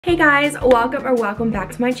Hey guys, welcome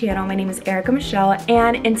back to my channel. My name is erikamgxyt,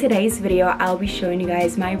 and in today's video I'll be showing you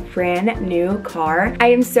guys my brand new car. I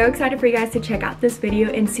am so excited for you guys to check out this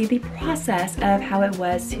video and see the process of how it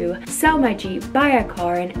was to sell my Jeep, buy a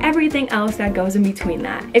car, and everything else that goes in between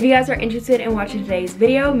that. If you guys are interested in watching today's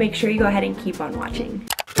video, make sure you go ahead and keep on watching.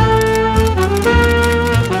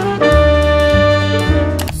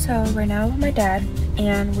 So we're now with my dad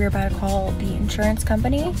and we're about to call the insurance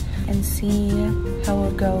company and see how it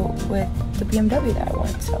would go with the BMW that I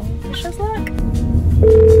want. So wish us luck.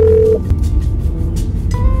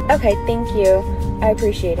 Okay, thank you. I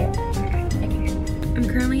appreciate it. Okay, thank you. I'm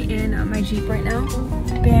currently in my Jeep right now.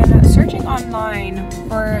 I've been searching online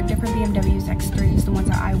for different BMWs X3s, the ones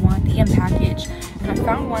that I want, the M package, and I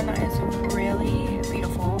found one that is really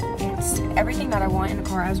beautiful. It's everything that I want in a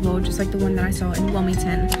car as well, just like the one that I saw in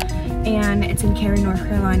Wilmington. And it's in Cary, North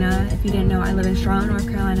Carolina. If you didn't know, I live in Charlotte, North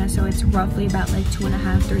Carolina, so it's roughly about like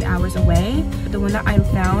 2.5–3 hours away. But the one that I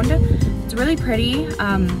found, it's really pretty.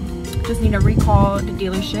 Just need to recall the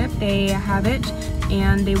dealership. They have it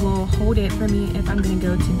and they will hold it for me if I'm gonna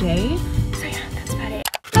go today. So yeah, that's about it.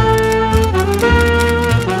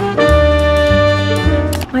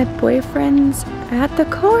 My boyfriend's at the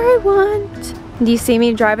car I want. Do you see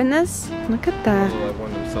me driving this? Look at that. Oh, I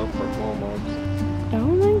want them South Park moms. Oh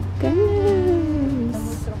my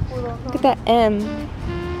goodness. Look at that M.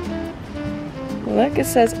 Look, it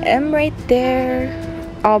says M right there.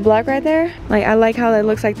 All black right there. Like, I like how it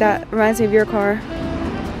looks like that. Reminds me of your car.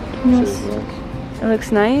 It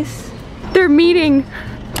looks nice. They're meeting.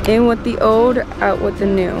 In with the old, out with the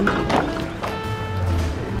new.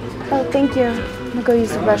 Oh, thank you. I'm gonna go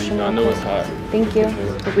use the restroom. I know it's hot. Thank you.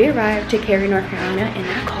 We arrived to Cary, North Carolina in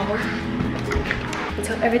that car. Let's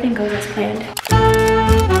hope everything goes as planned.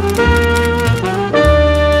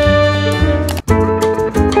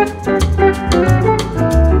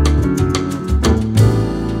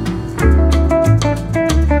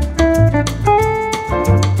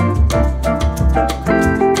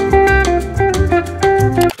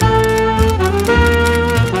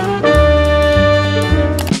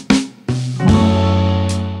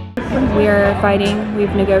 We are fighting,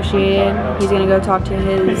 we've negotiated. He's gonna go talk to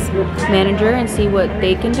his manager and see what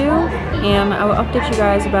they can do. And I will update you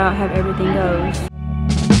guys about how everything goes.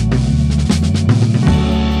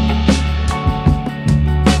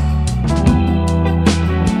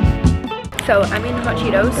 So I'm eating hot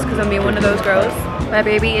Cheetos because I'm being one of those girls. My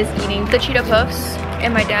baby is eating the Cheeto Puffs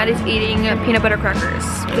and my dad is eating peanut butter crackers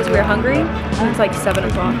because we're hungry. It's like 7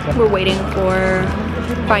 o'clock. We're waiting for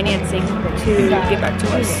financing to get back to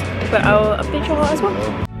us. But I'll update you all as well.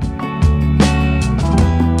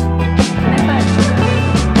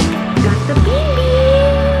 Got the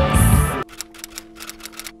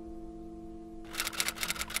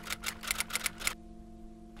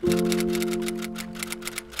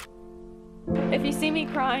babies! If you see me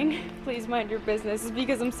crying, please mind your business. It's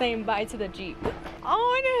because I'm saying bye to the Jeep.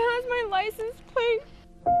 Oh, and it has my license plate.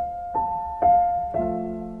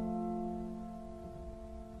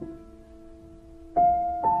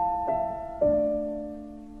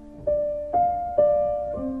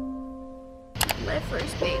 My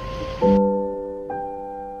first baby.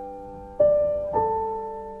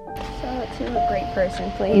 Show it to a great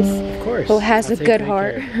person, please. Of course. Who has a good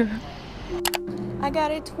heart. I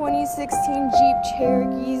got a 2016 Jeep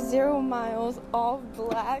Cherokee, 0 miles, all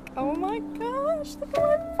black. Oh my gosh, look at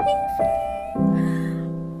my baby.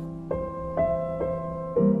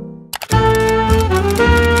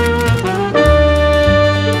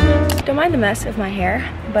 Don't mind the mess of my hair,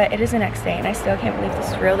 but it is the next day and I still can't believe this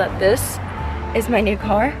is real, that this is my new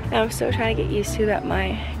car. And I'm still trying to get used to that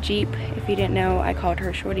my Jeep, if you didn't know, I called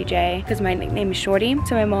her Shorty J because my nickname is Shorty.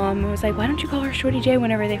 So my mom was like, why don't you call her Shorty J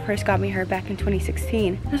whenever they first got me her back in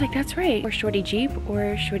 2016? I was like, that's right. Or Shorty Jeep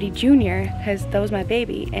or Shorty Jr. because that was my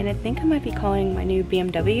baby. And I think I might be calling my new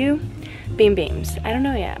BMW Beam Beams. I don't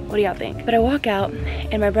know yet. What do y'all think? But I walk out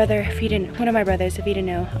and my brother, one of my brothers, if you didn't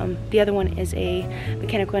know, the other one is a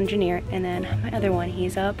mechanical engineer and then my other one,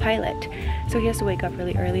 he's a pilot. So he has to wake up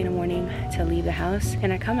really early in the morning to leave the house.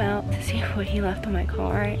 And I come out to see what he left on my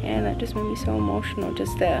car and that just made me so emotional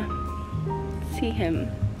just to see him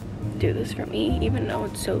do this for me. Even though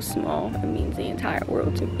it's so small, it means the entire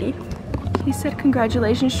world to me. He said,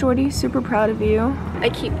 congratulations, Shorty, super proud of you. I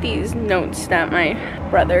keep these notes that my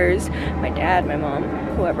brothers, my dad, my mom,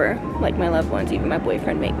 whoever, like my loved ones, even my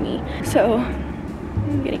boyfriend make me. So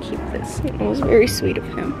I'm gonna keep this. It was very sweet of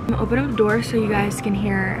him. I'm gonna open up the door so you guys can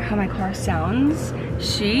hear how my car sounds.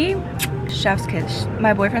 Chef's kiss.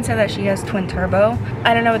 My boyfriend said that she has twin turbo.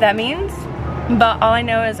 I don't know what that means. but all I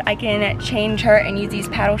know is I can change her and use these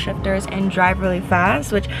paddle shifters and drive really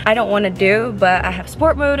fast, which I don't want to do, but I have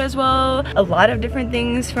sport mode as well, a lot of different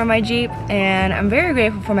things for my Jeep, and I'm very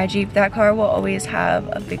grateful for my Jeep. That car will always have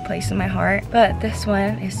a big place in my heart, but this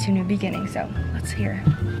one is to new beginnings, so let's hear.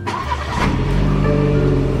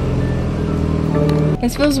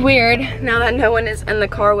 This feels weird now that no one is in the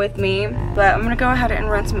car with me, but I'm gonna go ahead and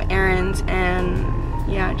run some errands and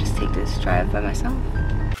yeah, just take this drive by myself.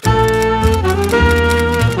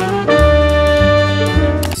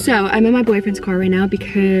 So I'm in my boyfriend's car right now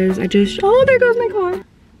because I just, oh, there goes my car.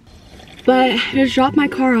 But I just dropped my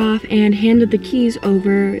car off and handed the keys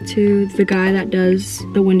over to the guy that does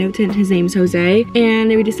the window tint. His name's Jose. And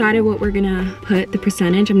we decided what we're gonna put the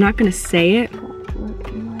percentage. I'm not gonna say it.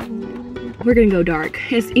 We're gonna go dark.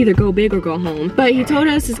 It's either go big or go home. But he told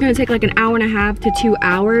us it's gonna take like an hour and a half to 2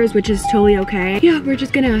 hours, which is totally okay. Yeah, we're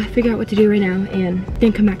just gonna figure out what to do right now and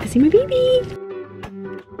then come back to see my baby.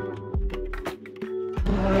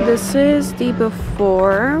 This is the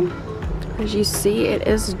before. As you see, it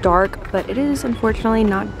is dark, but it is unfortunately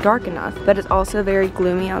not dark enough. But it's also very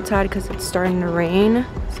gloomy outside because it's starting to rain.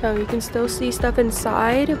 So you can still see stuff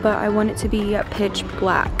inside, but I want it to be pitch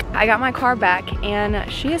black. I got my car back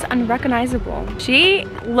and she is unrecognizable. She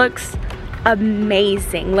looks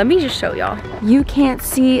amazing. Let me just show y'all. You can't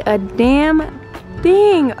see a damn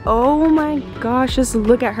thing. Oh my gosh, just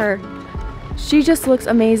look at her. She just looks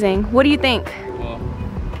amazing. What do you think? Well,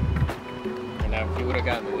 if you would have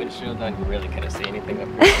gotten the windshield, then you really couldn't see anything up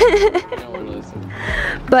here. No one listen.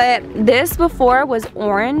 But this before was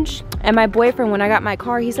orange, and my boyfriend, when I got my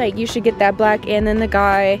car, he's like, you should get that black, and then the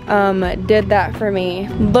guy did that for me.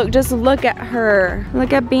 Look, just look at her.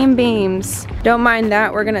 Look at Beam Beams. Don't mind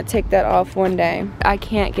that, we're gonna take that off one day. I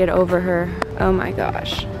can't get over her. Oh my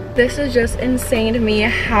gosh. This is just insane to me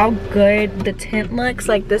how good the tint looks.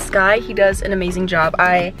 Like this guy, he does an amazing job.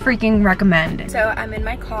 I freaking recommend. So I'm in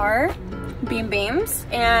my car. Beam Beams,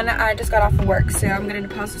 and I just got off of work, so I'm gonna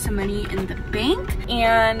deposit some money in the bank,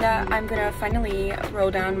 and I'm gonna finally roll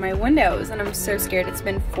down my windows, and I'm so scared. It's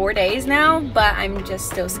been 4 days now, but I'm just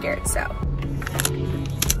still scared. So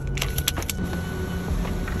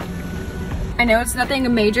I know it's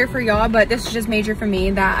nothing major for y'all, but this is just major for me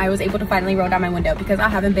that I was able to finally roll down my window because I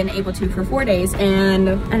haven't been able to for 4 days, and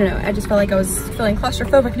I don't know, I just felt like I was feeling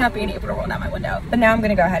claustrophobic not being able to roll down my window. But now I'm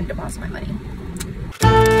gonna go ahead and deposit my money.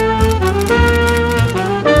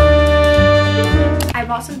 I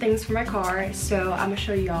bought some things for my car, so I'm gonna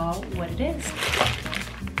show y'all what it is.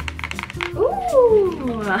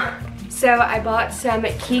 Ooh! So I bought some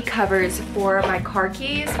key covers for my car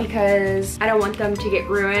keys because I don't want them to get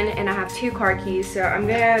ruined, and I have 2 car keys, so I'm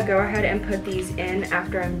gonna go ahead and put these in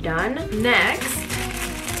after I'm done. Next,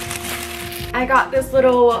 I got this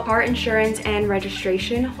little car insurance and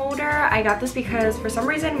registration holder. I got this because for some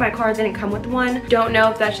reason my car didn't come with one. Don't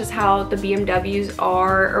know if that's just how the BMWs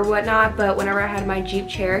are or whatnot, but whenever I had my Jeep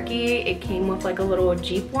Cherokee, it came with like a little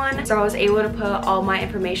Jeep one. So I was able to put all my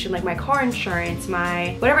information, like my car insurance,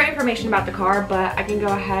 my whatever information about the car, but I can go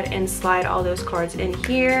ahead and slide all those cards in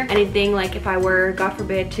here. Anything like if I were, God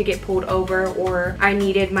forbid, to get pulled over or I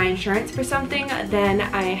needed my insurance for something, then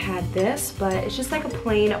I had this, but it's just like a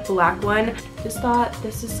plain black one. Just thought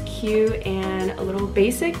this is cute and a little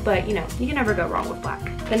basic, but you know, you can never go wrong with black.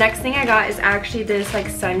 The next thing I got is actually this like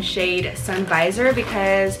sunshade sun visor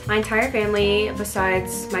because my entire family,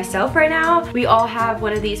 besides myself right now, we all have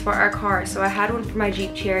one of these for our car. So I had one for my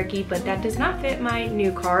Jeep Cherokee, but that does not fit my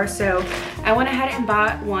new car. So I went ahead and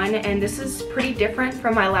bought one, and this is pretty different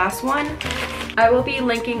from my last one. I will be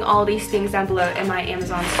linking all these things down below in my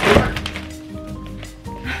Amazon store.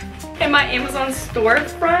 In my Amazon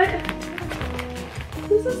storefront.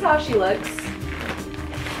 This is how she looks.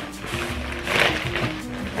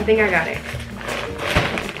 I think I got it.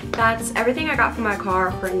 That's everything I got for my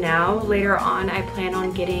car for now. Later on, I plan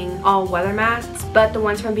on getting all weather mats, but the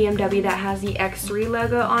ones from BMW that has the X3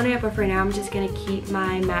 logo on it. But for now, I'm just gonna keep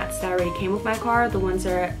my mats that already came with my car, the ones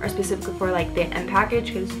that are specifically for like the M package,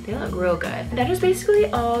 because they look real good. That is basically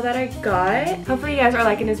all that I got. Hopefully you guys are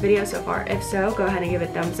liking this video so far. If so, go ahead and give it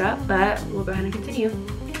a thumbs up, but we'll go ahead and continue.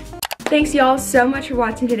 Thanks y'all so much for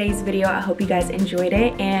watching today's video. I hope you guys enjoyed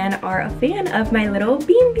it and are a fan of my little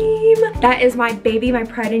Beam Beam. That is my baby, my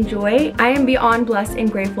pride and joy. I am beyond blessed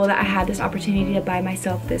and grateful that I had this opportunity to buy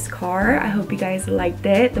myself this car. I hope you guys liked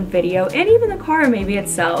it, the video, and even the car maybe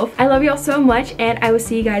itself. I love y'all so much, and I will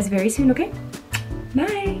see you guys very soon, okay?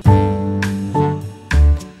 Bye.